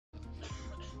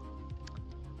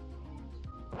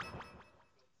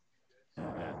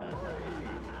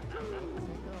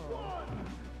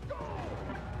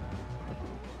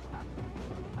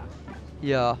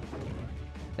Yeah.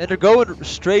 And they're going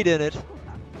straight in it.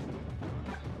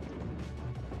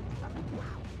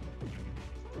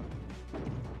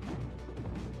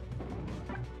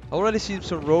 Already see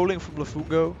some rolling from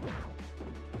Lafungo.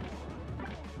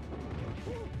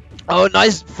 Oh,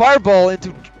 nice fireball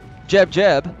into jab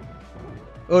jab.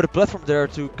 Oh, the platform there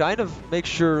to kind of make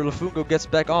sure Lafungo gets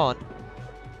back on.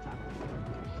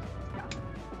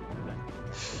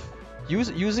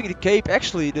 Using the cape,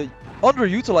 actually the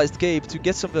underutilized cape, to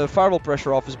get some fireball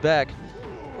pressure off his back.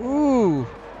 Ooh.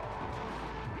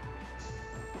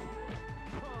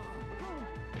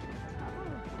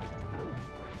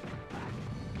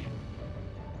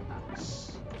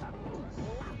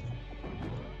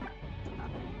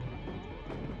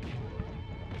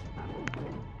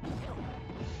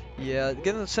 Yeah,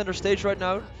 getting on the center stage right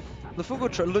now.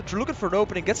 Lafungo looking for an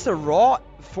opening, gets the raw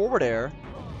forward air.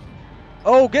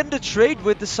 Oh, getting the trade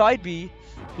with the side B.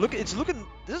 Look, this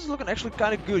is looking actually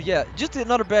kind of good. Yeah, just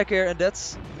another back air, and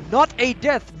that's not a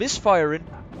death. Misfiring.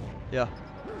 Yeah.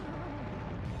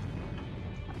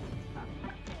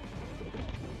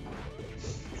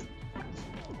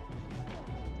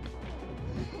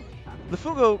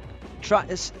 Lafungo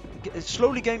is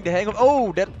slowly getting the hang of.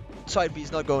 Oh, that side B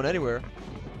is not going anywhere.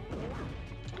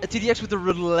 A TDX with the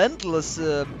relentless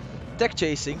tech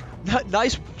chasing.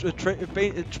 Nice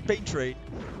paint train.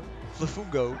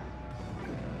 Lafungo.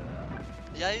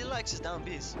 Yeah, he likes his down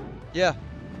Bs. Yeah.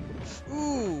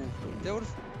 Ooh, that would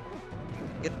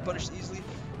get punished easily.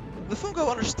 Lafungo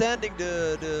understanding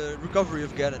the recovery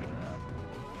of Ganon.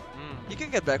 He can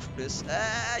get back from this.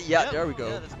 Yeah, there we go.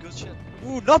 Yeah, that's good shit.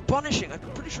 Ooh, not punishing. I'm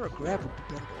pretty sure a grab would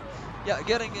be better. Yeah,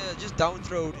 getting just down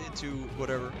throwed into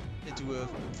whatever, into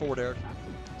forward air.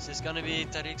 This is gonna be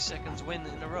Tariq's second win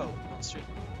in a row on stream.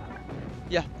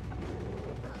 Yeah.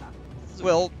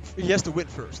 Well, he has to win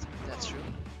first. That's true.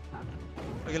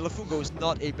 Okay, Lafungo is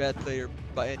not a bad player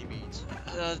by any means.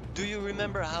 Do you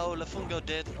remember how Lafungo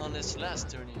did on his last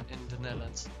tourney in the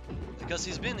Netherlands? Because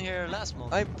he's been here last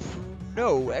month.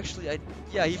 No, actually,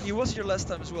 yeah, he was here last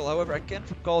time as well. However, I can't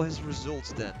recall his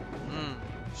results then.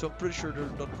 So I'm pretty sure they're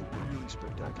not really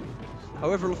spectacular.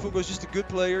 However, Lafungo is just a good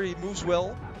player. He moves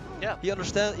well. Yeah. He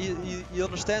understands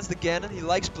the Ganon. He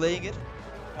likes playing it.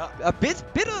 A bit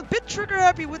trigger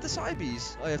happy with the side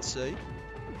Bs, I have to say.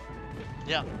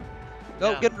 Yeah.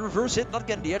 No, getting reverse hit, not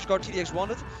getting the edge guard TDX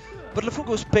wanted. But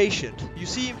Lafungo is patient. You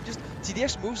see him just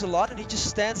TDX moves a lot and he just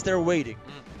stands there waiting.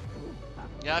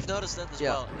 Yeah, I've noticed that as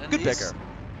well. And good back air.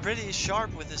 Pretty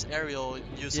sharp with his aerial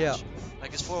usage,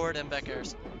 like his forward and back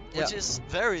airs, which is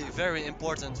very, very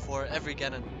important for every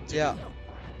Ganon.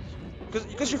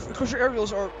 Because your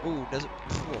aerials are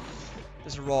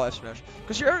there's a raw F smash.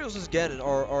 Because your aerials as Ganon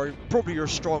are probably your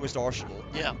strongest arsenal.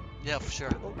 Yeah, for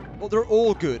sure. Well, they're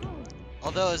all good.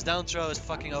 Although his down throw is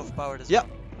fucking overpowered as well.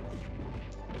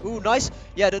 Ooh, nice.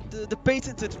 Yeah, the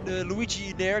patented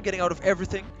Luigi Nair getting out of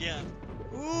everything. Yeah.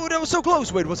 Ooh, that was so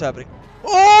close. Wait, what's happening?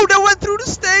 Oh, that went through the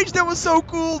stage. That was so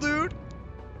cool, dude.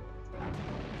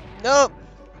 No.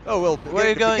 Oh well. Where are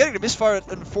you going? Getting the misfire at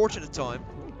an unfortunate time.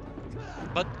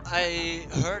 But I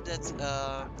heard that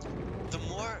the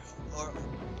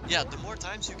more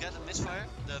times you get a misfire,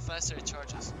 the faster it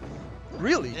charges.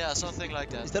 Really? Yeah, something like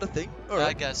that. Is that a thing? Yeah,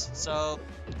 I guess. So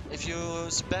if you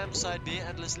spam side B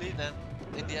endlessly, then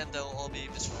in the end they'll all be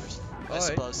misfires. I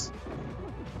suppose.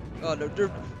 Oh no,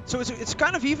 so it's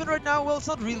kind of even right now. Well, it's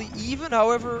not really even.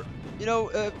 However, you know,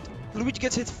 Luigi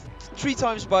gets hit 3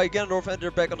 times by Ganondorf and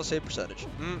they're back on the same percentage.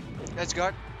 Edge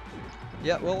guard.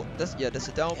 Yeah, well, that's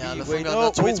a down B. Wait,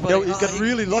 no, he got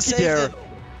really lucky there.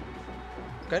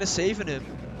 Kind of saving him.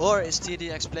 Or is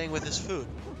TDX playing with his food?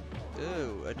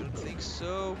 Oh, I don't think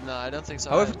so. No, I don't think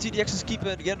so. However, TDX is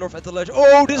keeping Ganondorf at the ledge.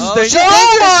 Oh, this is dangerous. Shit,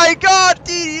 Oh my god,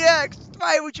 TDX!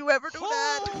 Why would you ever do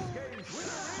that?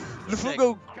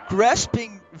 Lafungo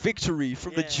grasping victory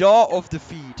from the jaw of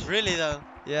defeat. Really though?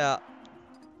 Yeah.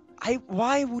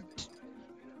 Why would...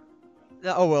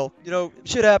 Oh well, you know,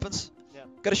 shit happens. Yeah.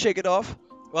 Gotta shake it off.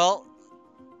 Well,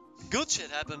 good shit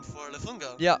happened for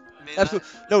Lafungo. Yeah, I mean, absolutely.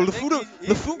 No,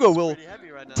 Lafungo will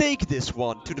right take this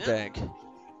one to the bank.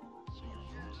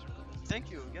 Thank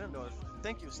you, Ganondorf.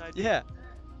 Thank you, side. Yeah.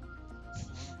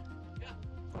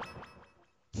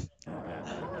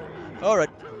 Alright.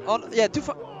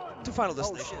 Two final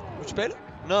destinations. Would you play it?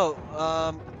 No,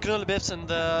 Krullebips and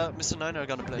Mr. Nine are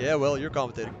gonna play. Yeah, well, you're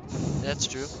commentating. That's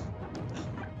true.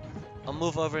 I'll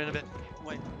move over in a bit.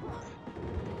 Wait.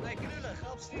 Nee, Krulle,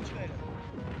 ga op stream spelen.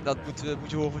 Dat moet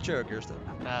je horen van Cherk eerst.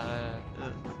 Hey,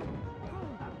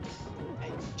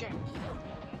 Cherk.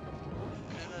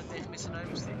 Krulle tegen Mr. Nine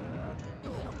op stream.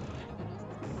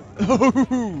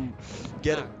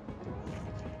 Get him.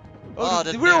 Oh,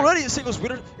 the we're nair. already a singles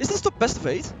winner. Is this the best of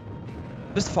 8?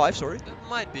 Best of 5, sorry. It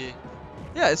might be.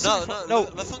 Yeah, it's No, no.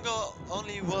 Lafungo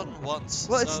only won once.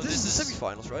 Well, so this is the is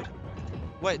semifinals, right?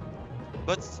 Wait,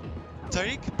 but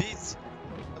Tariq beat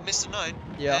Mr. 9,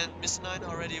 Yeah. and Mr. 9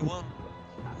 already won.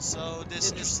 So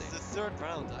this is the third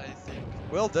round, I think.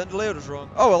 Well, then the layout is wrong.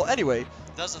 Oh well, anyway.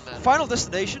 Doesn't matter. Final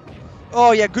destination.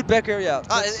 Oh yeah, good back air, yeah.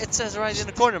 Ah, it says right in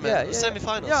the corner, man. Yeah,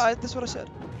 Semifinals. Yeah, that's what I said.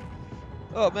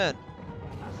 Oh man.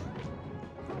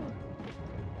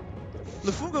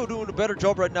 Lafungo doing a better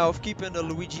job right now of keeping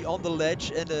Luigi on the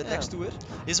ledge and next to it.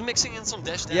 He's mixing in some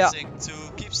dash Yeah. dancing to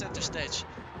keep center stage,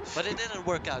 but it didn't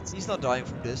work out. He's not dying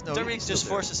from this. No, Tariq he's still just there.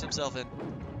 forces himself in.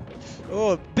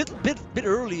 Oh, bit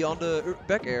early on the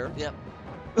back air. Yep.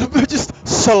 Just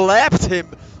slapped him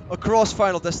across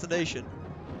final destination.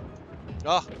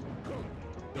 Oh.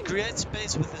 He creates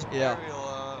space with his Yeah.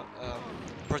 aerial And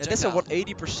projectile. that's a what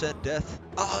 80% death.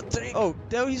 Oh, Tariq. Oh,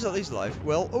 no, he's alive.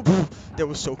 Well, oh, that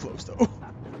was so close though.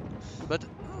 But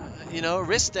you know,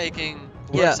 risk taking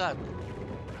Yeah. works out.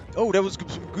 Oh, that was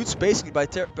some good spacing by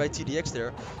TDX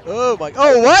there. Oh my!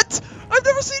 Oh what? I've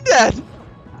never seen that.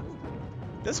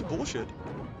 That's some bullshit.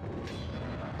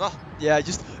 Oh. Yeah,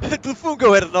 just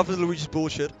Lafungo had enough of Luigi's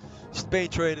bullshit. Just pain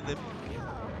training him.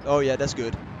 Oh yeah, that's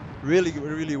good.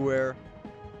 Really aware.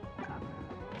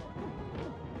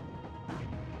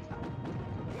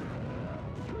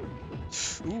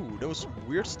 Ooh, that was some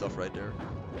weird stuff right there.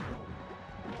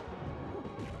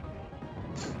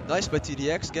 Nice by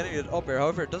TDX, getting it up air.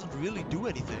 However, it doesn't really do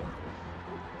anything.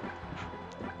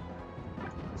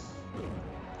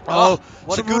 Oh,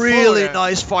 what a some good really forward.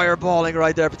 nice fireballing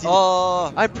right there. But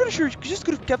Oh, I'm pretty sure you just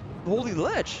could have kept holding the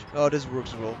ledge. Oh, this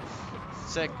works as well.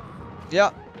 sick.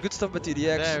 Yeah, good stuff by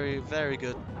TDX. Very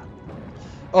good.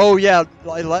 Oh yeah,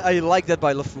 I like that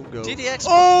by Lafungo. TDX.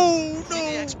 Oh no!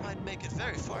 TDX might make it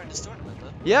very far in this tournament,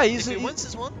 man. Yeah, If he wins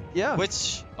this one, Yeah.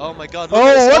 which, oh my god, look at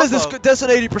Oh, this what is this? combo. That's an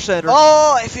 80%.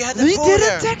 Oh, if he had that He forward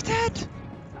didn't air. tech that.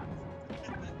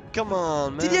 Come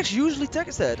on, man. TDX usually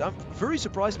techs that. I'm very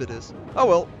surprised by this. Oh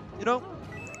well, you know.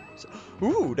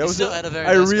 Ooh, that He was still had a very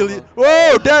I nice really. combo.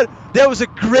 Whoa, that was a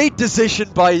great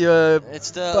decision by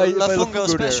It's the by Lafungo Lafungo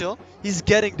there. special. He's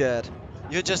getting that.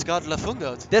 You just got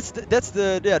Lafungo'd. That's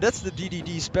the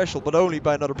DDD special, but only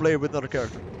by another player with another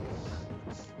character.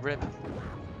 Rip.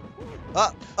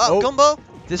 Oh. Combo.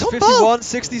 This Combo!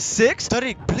 51-66.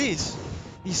 Tariq, please.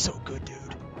 He's so good, dude.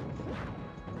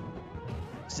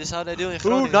 Is this how they do in Ooh,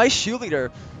 Groningen? nice shielding there.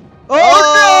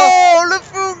 Oh, no,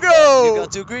 Lafungo! You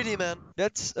got too greedy, man.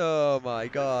 That's oh my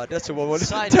god, that's a 1-1.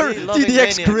 Side B, loving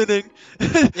TDX maniac. grinning.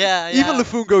 Yeah, Even yeah.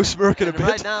 Lafungo smirking a And bit.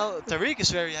 right now, Tariq is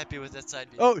very happy with that side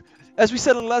B. Oh, as we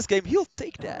said in the last game, he'll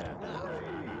take that.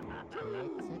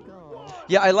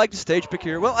 Yeah, I like the stage pick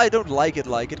here. Well, I don't like it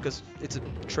because it's a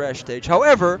trash stage.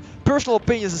 However, personal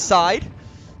opinions aside,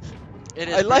 It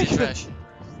is I like pretty it. trash.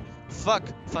 Fuck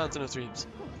Fountain of Dreams.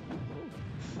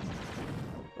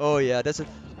 oh yeah, that's a.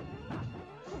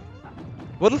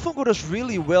 What Lafungo does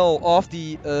really well off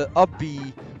the up B,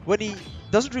 when he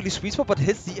doesn't really sweet spot but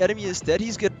hits the enemy instead,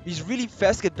 he's really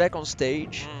fast get back on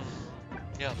stage,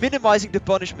 Yeah. minimizing the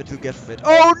punishment he'll get from it.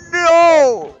 Oh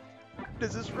no!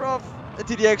 This is rough. And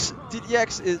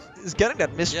TDX is getting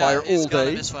that misfire he's all got a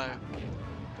day. misfire.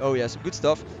 Oh yeah, some good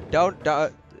stuff. Down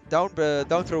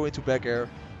throw into back air.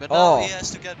 But now Oh. he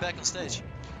has to get back on stage.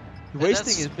 Wasting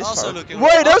that's his misfire. also looking Wait,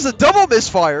 well. that was a double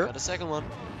misfire. Got a second one.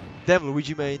 Damn,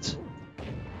 Luigi mains.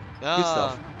 Good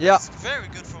stuff. Yeah. It's very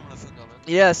good from Lafungo, man.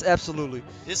 Yes, absolutely.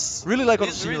 He's Really like on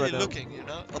the he's scene really right now. looking, you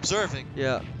know,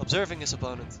 observing his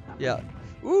opponent. Yeah.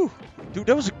 Ooh, dude,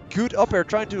 that was a good up air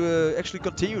trying to actually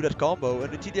continue that combo,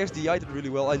 and the TDX DI'd it really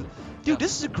well. Dude, Yeah.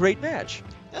 this is a great match.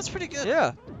 That's pretty good.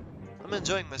 Yeah. I'm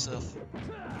enjoying myself.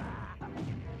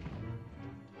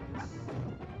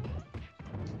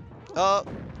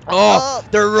 Oh,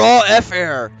 the raw F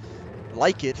air.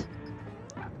 Like it.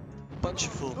 Bunch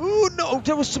of fool. Ooh, no,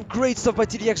 there was some great stuff by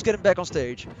TDX getting back on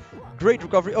stage. Great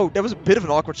recovery. Oh, that was a bit of an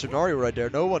awkward scenario right there.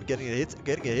 No one getting a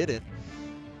hit in.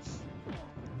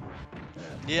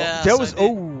 Yeah. Oh, that was side B.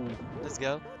 oh. Let's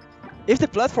go. If the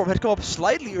platform had come up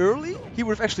slightly early, he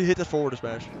would have actually hit that forward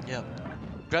smash. Yeah.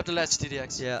 Grab the ledge,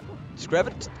 TDX. Yeah. Just grab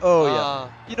it. Oh yeah.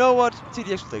 Ah. You know what?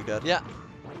 TDX will take that. Yeah.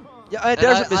 Yeah, and And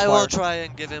there's a I misfire. won't try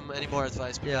and give him any more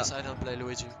advice because I don't play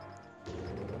Luigi.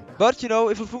 But you know,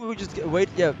 if Lafungo would just wait,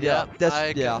 that's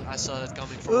I saw that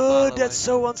coming from a Oh, mile that's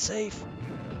away. so unsafe.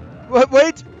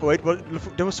 Wait,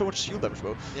 what? There was so much shield damage,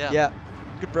 bro. Yeah.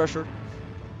 Good pressure.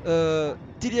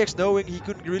 TDX knowing he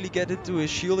couldn't really get into his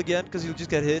shield again because he'll just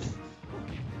get hit.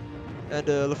 And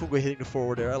Lafungo hitting the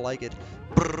forward there, I like it.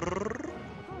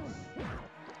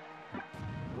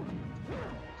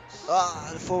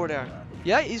 Ah, forward air.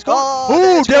 Yeah, he's gone. Oh,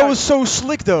 Oh, that's that good. was so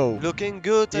slick though. Looking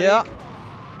good, Yeah. Tariq.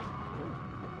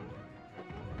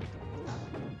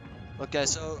 Okay,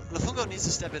 so Lafungo needs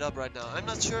to step it up right now. I'm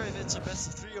not sure if it's a best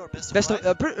of 3 or best of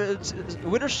 5.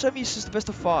 Winner semis is the best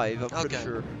of 5. I'm pretty Okay.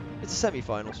 sure. It's the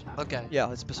semifinals. Okay.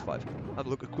 Yeah, it's best of 5. I'm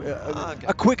looking. Okay.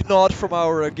 A quick nod from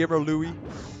our gamer Louis.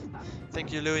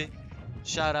 Thank you, Louis.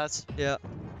 Shoutouts. Yeah.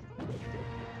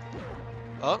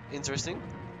 Oh, interesting.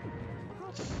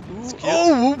 Ooh, cute.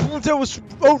 oh, that was.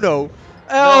 Oh no.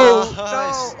 Oh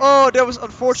Nice. no. Oh, that was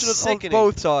unfortunate Sickening. on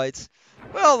both sides.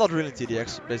 Well, not really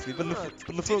TDX basically, but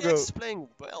TDX Lafungo. is playing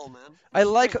well, man. I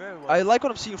like Playing very well. I like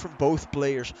what I'm seeing from both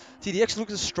players. TDX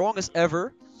looks as strong as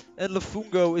ever, and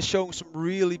Lafungo is showing some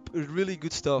really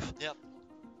good stuff. Yep.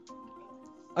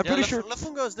 I'm pretty sure.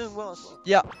 Lafungo is doing well as well.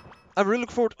 Yeah, I'm really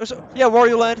looking forward. Yeah,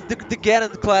 Wario Land, the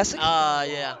Ganon Classic. Ah,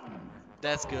 yeah,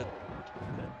 that's good.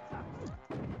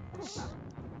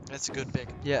 That's a good pick.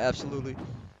 Yeah, absolutely.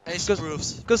 Ace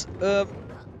approves. Because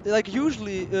like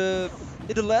usually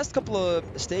in the last couple of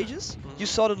stages, you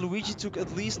saw that Luigi took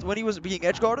at least, when he was being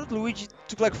edge guarded, Luigi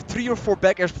took like 3 or 4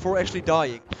 back airs before actually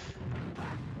dying.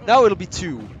 Now it'll be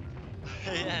 2.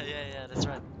 yeah, that's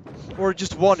right. Or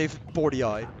just 1 if poor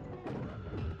DI.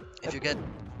 If you get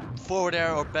forward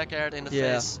air or back air in the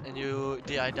face and you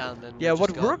DI down, then yeah, you're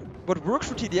just gone. what works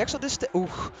for TDX on this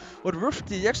what works for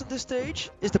TDX on this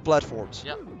stage is the platforms.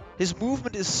 Yeah. His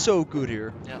movement is so good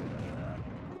here. Yeah.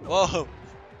 Whoa.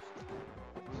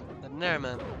 That nair,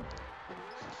 man.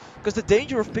 Because the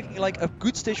danger of picking like a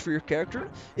good stage for your character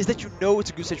is that you know it's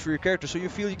a good stage for your character, so you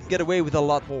feel you can get away with a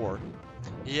lot more.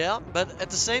 Yeah, but at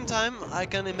the same time, I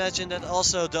can imagine that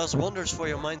also does wonders for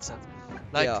your mindset.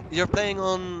 Like, you're playing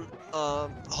on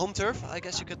home turf, I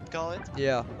guess you could call it.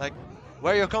 Yeah. Like,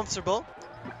 where you're comfortable.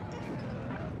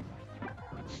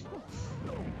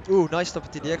 Ooh, nice stuff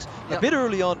at TDX. A bit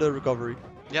early on the recovery.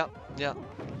 Yeah,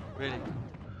 really.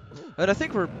 And I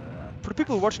think for the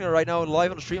people watching it right now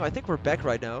live on the stream, I think we're back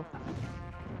right now.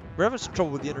 We're having some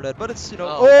trouble with the internet, but it's, you know...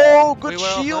 Oh, good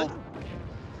shield!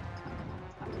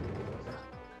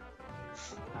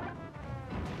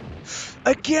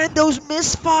 Again, those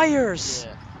misfires!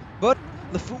 Yeah. But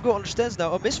Lafungo understands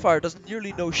now, a misfire does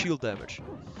nearly no shield damage.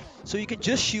 So you can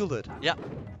just shield it. Yeah.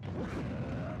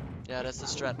 Yeah, that's the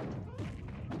strat.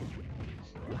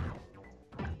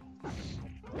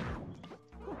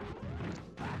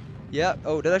 Yeah,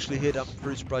 oh, that actually hit. I'm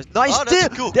very surprised. Nice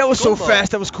dip! Cool that was combo. So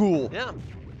fast, that was cool. Yeah.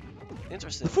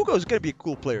 Interesting. Lafungo is gonna be a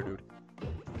cool player, dude.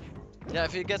 Yeah,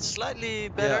 if he gets slightly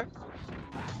better.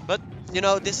 But, you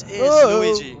know, this is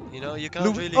Luigi. You know, you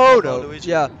can't really combo Luigi.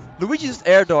 Yeah, Luigi just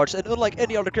air dodges, and unlike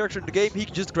any other character in the game, he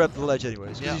can just grab the ledge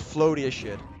anyways. Because he's floaty as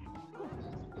shit.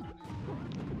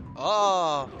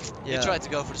 Oh, he tried to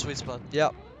go for the sweet spot. Yeah.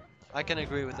 I can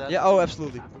agree with that. Yeah, oh,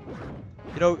 absolutely.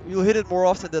 You know, you'll hit it more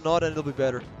often than not and it'll be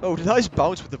better. Oh, nice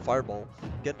bounce with the fireball.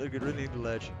 Get really in the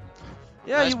ledge.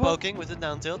 Yeah, nice poking with the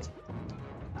down tilt.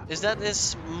 Is that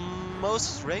his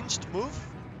most ranged move?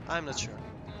 I'm not sure.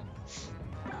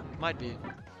 Might be.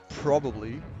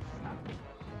 Probably.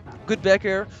 Good back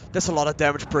air. That's a lot of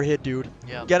damage per hit, dude.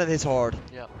 Yeah. Ganon hits hard.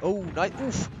 Yeah. Oh, nice.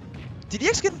 Oof.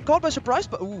 TDX getting caught by surprise,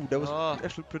 but ooh, that was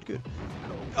actually pretty good.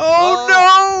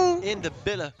 Oh no! In the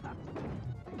billen.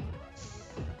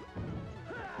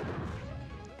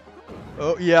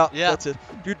 Oh yeah, that's it.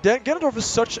 Dude, Ganondorf is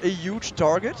such a huge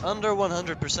target. Under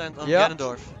 100% on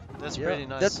Ganondorf. That's pretty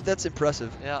nice. That's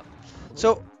impressive. Yeah.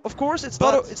 So of course it's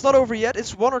not over yet.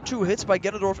 It's 1 or 2 hits by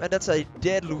Ganondorf, and that's a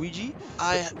dead Luigi.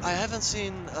 I haven't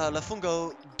seen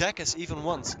Lafungo deck us even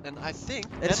once, and I think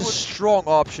that's a strong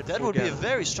option. That would be a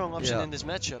very strong option in this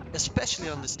matchup, especially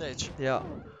on the stage. Yeah.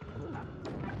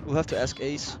 We'll have to ask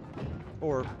Ace,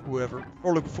 or whoever,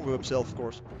 or Lafungo himself, of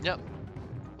course. Yeah.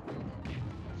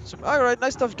 So, alright,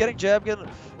 nice stuff. Getting jab,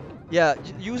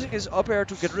 using his up air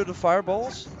to get rid of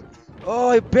fireballs.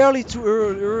 Oh, barely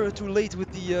too late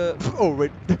with the. Oh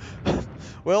wait.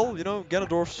 Well, you know,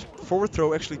 Ganondorf's forward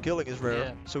throw actually killing is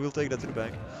rare, so we'll take that to the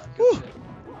bank.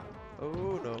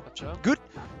 Oh no. Good.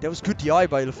 That was good DI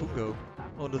by Lafungo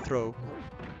on the throw.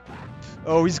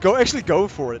 Oh, he's actually going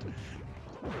for it.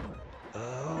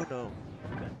 Oh no.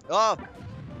 Oh.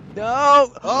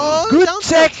 No. Oh. Good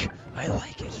tech. I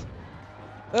like it.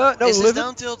 No, is this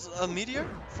down tilt a meteor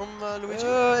from Luigi?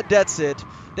 That's it.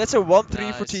 That's a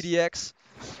 1-3 for TDX.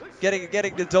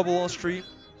 Getting the double on stream.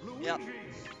 Yeah.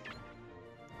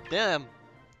 Damn.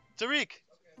 Tariq.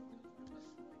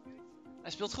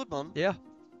 Hij speelt goed, man. Ja.